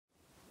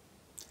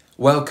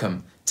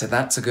Welcome to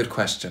That's a Good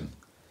Question.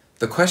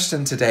 The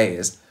question today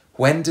is,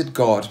 when did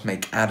God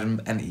make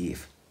Adam and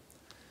Eve?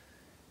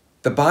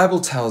 The Bible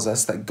tells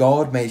us that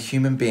God made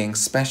human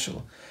beings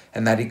special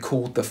and that he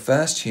called the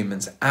first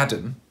humans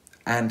Adam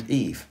and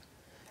Eve,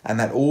 and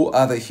that all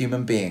other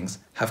human beings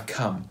have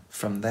come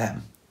from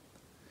them.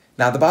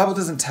 Now, the Bible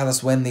doesn't tell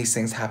us when these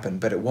things happened,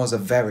 but it was a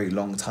very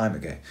long time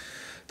ago.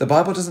 The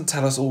Bible doesn't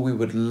tell us all we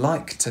would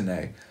like to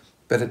know,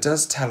 but it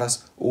does tell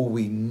us all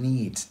we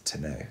need to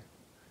know.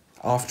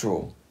 After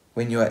all,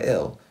 when you are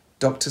ill,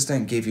 doctors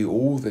don't give you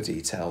all the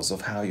details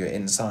of how your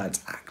insides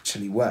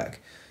actually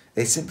work.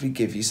 They simply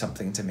give you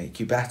something to make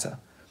you better.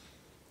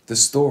 The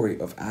story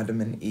of Adam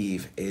and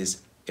Eve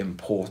is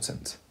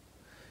important.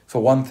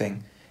 For one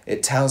thing,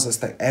 it tells us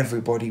that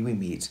everybody we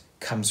meet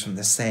comes from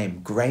the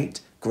same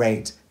great,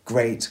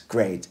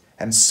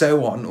 and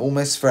so on,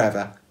 almost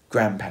forever,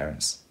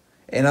 grandparents.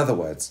 In other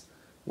words,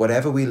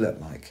 whatever we look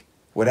like,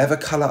 whatever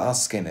colour our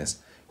skin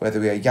is,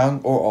 whether we are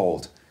young or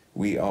old,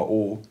 we are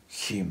all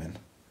human.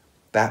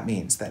 That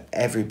means that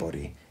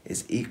everybody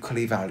is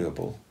equally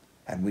valuable,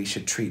 and we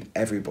should treat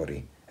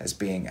everybody as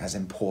being as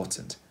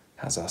important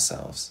as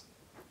ourselves.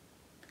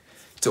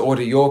 To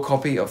order your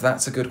copy of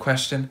That's a Good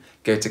Question,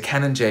 go to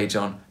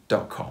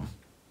canonjjohn.com.